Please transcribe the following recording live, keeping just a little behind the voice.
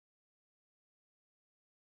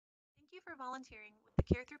Thank you for volunteering with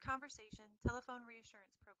the Care Through Conversation Telephone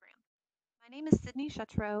Reassurance Program. My name is Sydney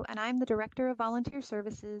Shutrow, and I am the Director of Volunteer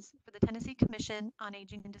Services for the Tennessee Commission on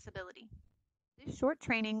Aging and Disability. This short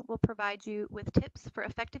training will provide you with tips for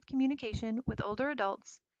effective communication with older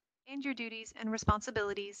adults and your duties and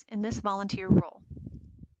responsibilities in this volunteer role.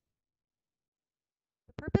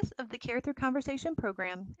 The purpose of the Care Through Conversation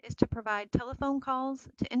program is to provide telephone calls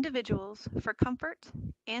to individuals for comfort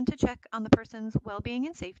and to check on the person's well-being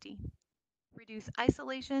and safety, reduce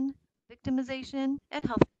isolation, victimization, and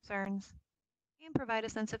health concerns, and provide a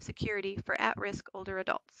sense of security for at-risk older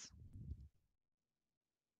adults.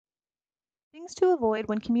 Things to avoid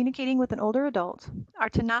when communicating with an older adult are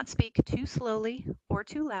to not speak too slowly or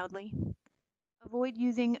too loudly, avoid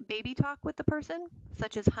using baby talk with the person,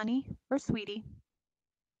 such as honey or sweetie,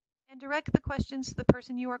 and direct the questions to the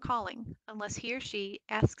person you are calling unless he or she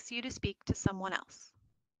asks you to speak to someone else.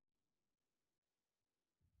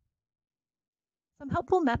 Some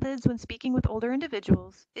helpful methods when speaking with older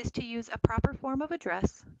individuals is to use a proper form of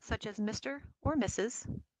address, such as Mr. or Mrs.,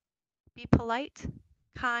 be polite,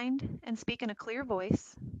 kind, and speak in a clear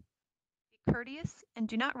voice, be courteous and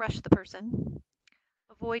do not rush the person,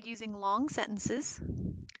 avoid using long sentences,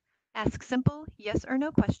 ask simple yes or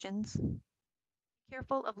no questions, be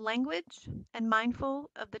careful of language, and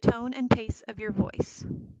mindful of the tone and pace of your voice.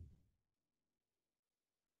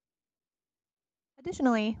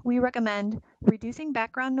 Additionally, we recommend reducing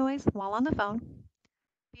background noise while on the phone,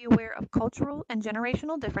 be aware of cultural and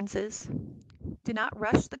generational differences, do not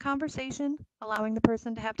rush the conversation, allowing the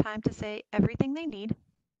person to have time to say everything they need,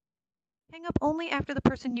 hang up only after the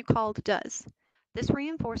person you called does. This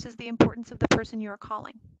reinforces the importance of the person you are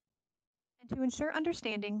calling. And to ensure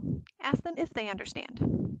understanding, ask them if they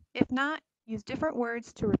understand. If not, use different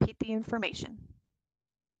words to repeat the information.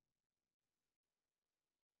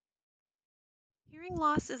 Hearing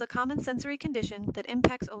loss is a common sensory condition that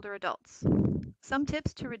impacts older adults. Some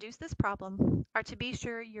tips to reduce this problem are to be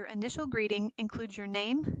sure your initial greeting includes your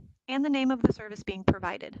name and the name of the service being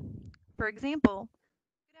provided. For example,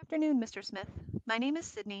 good afternoon, Mr. Smith. My name is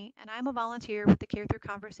Sydney, and I'm a volunteer with the Care Through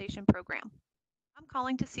Conversation program. I'm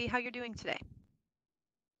calling to see how you're doing today.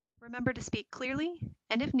 Remember to speak clearly,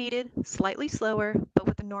 and if needed, slightly slower, but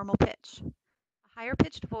with a normal pitch. A higher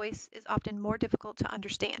pitched voice is often more difficult to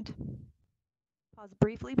understand. Pause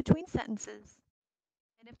briefly between sentences,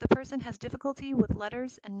 and if the person has difficulty with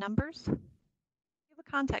letters and numbers, give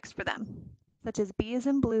a context for them, such as B as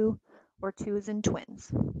in blue or 2 as in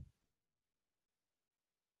twins.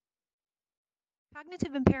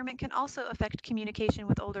 Cognitive impairment can also affect communication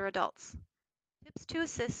with older adults. Tips to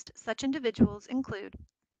assist such individuals include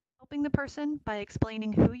helping the person by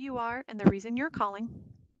explaining who you are and the reason you're calling,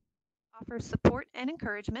 offer support and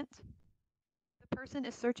encouragement. If the person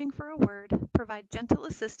is searching for a word, provide gentle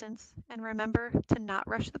assistance and remember to not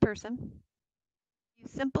rush the person.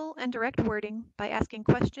 Use simple and direct wording by asking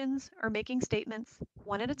questions or making statements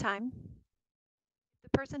one at a time. If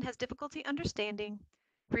the person has difficulty understanding,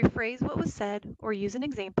 rephrase what was said or use an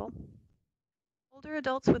example. Older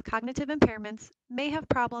adults with cognitive impairments may have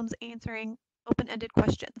problems answering open-ended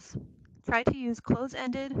questions. Try to use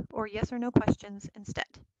close-ended or yes or no questions instead.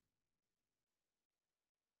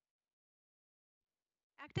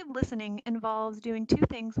 Active listening involves doing two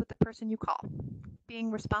things with the person you call: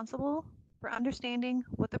 being responsible for understanding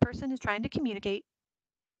what the person is trying to communicate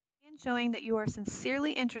and showing that you are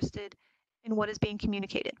sincerely interested in what is being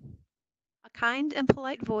communicated. A kind and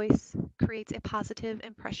polite voice creates a positive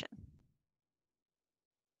impression.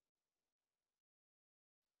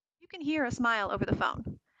 You can hear a smile over the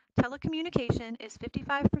phone. Telecommunication is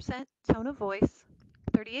 55% tone of voice,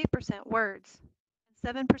 38% words,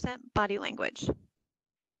 and 7% body language.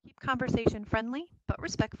 Keep conversation friendly but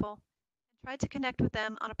respectful, and try to connect with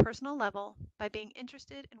them on a personal level by being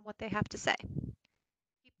interested in what they have to say.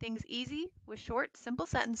 Keep things easy with short, simple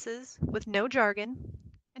sentences with no jargon,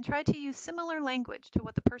 and try to use similar language to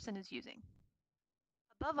what the person is using.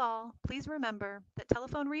 Above all, please remember that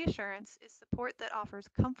telephone reassurance is support that offers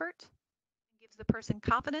comfort and gives the person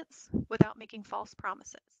confidence without making false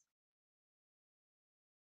promises.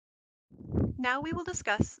 Now we will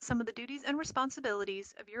discuss some of the duties and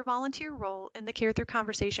responsibilities of your volunteer role in the Care Through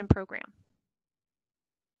Conversation program.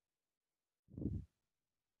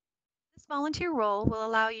 This volunteer role will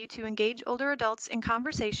allow you to engage older adults in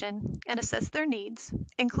conversation and assess their needs,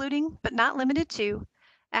 including, but not limited to,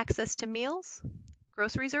 access to meals,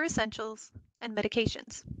 groceries or essentials, and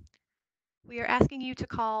medications. We are asking you to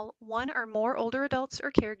call one or more older adults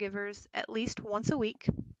or caregivers at least once a week.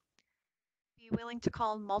 Be willing to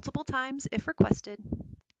call multiple times if requested.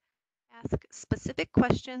 Ask specific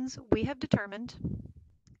questions we have determined,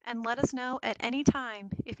 and let us know at any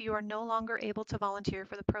time if you are no longer able to volunteer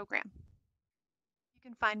for the program. You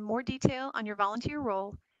can find more detail on your volunteer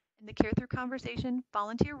role in the Care Through Conversation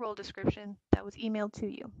volunteer role description that was emailed to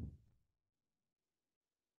you.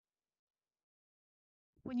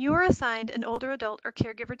 When you are assigned an older adult or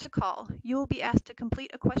caregiver to call, you will be asked to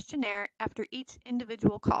complete a questionnaire after each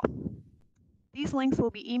individual call. These links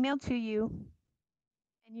will be emailed to you,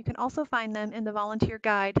 and you can also find them in the volunteer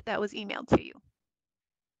guide that was emailed to you.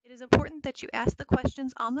 It is important that you ask the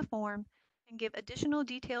questions on the form and give additional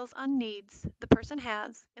details on needs the person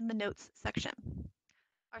has in the notes section.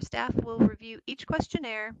 Our staff will review each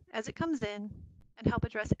questionnaire as it comes in and help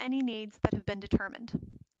address any needs that have been determined.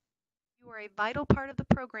 You are a vital part of the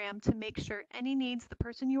program to make sure any needs the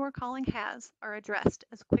person you are calling has are addressed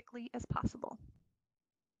as quickly as possible.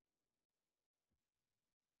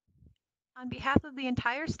 On behalf of the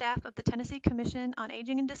entire staff of the Tennessee Commission on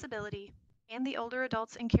Aging and Disability and the older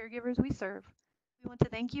adults and caregivers we serve, we want to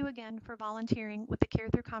thank you again for volunteering with the Care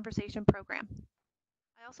Through Conversation program.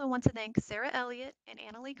 I also want to thank Sarah Elliott and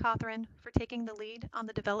Annalie Cawthron for taking the lead on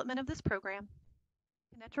the development of this program,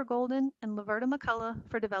 Kenetra Golden and Laverta McCullough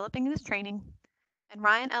for developing this training, and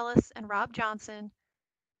Ryan Ellis and Rob Johnson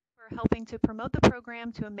for helping to promote the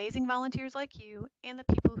program to amazing volunteers like you and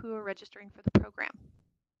the people who are registering for the program.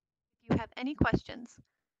 If you have any questions,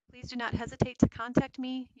 please do not hesitate to contact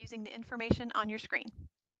me using the information on your screen.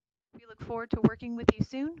 We look forward to working with you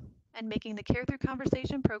soon and making the Care Through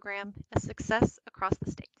Conversation program a success across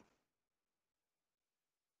the state.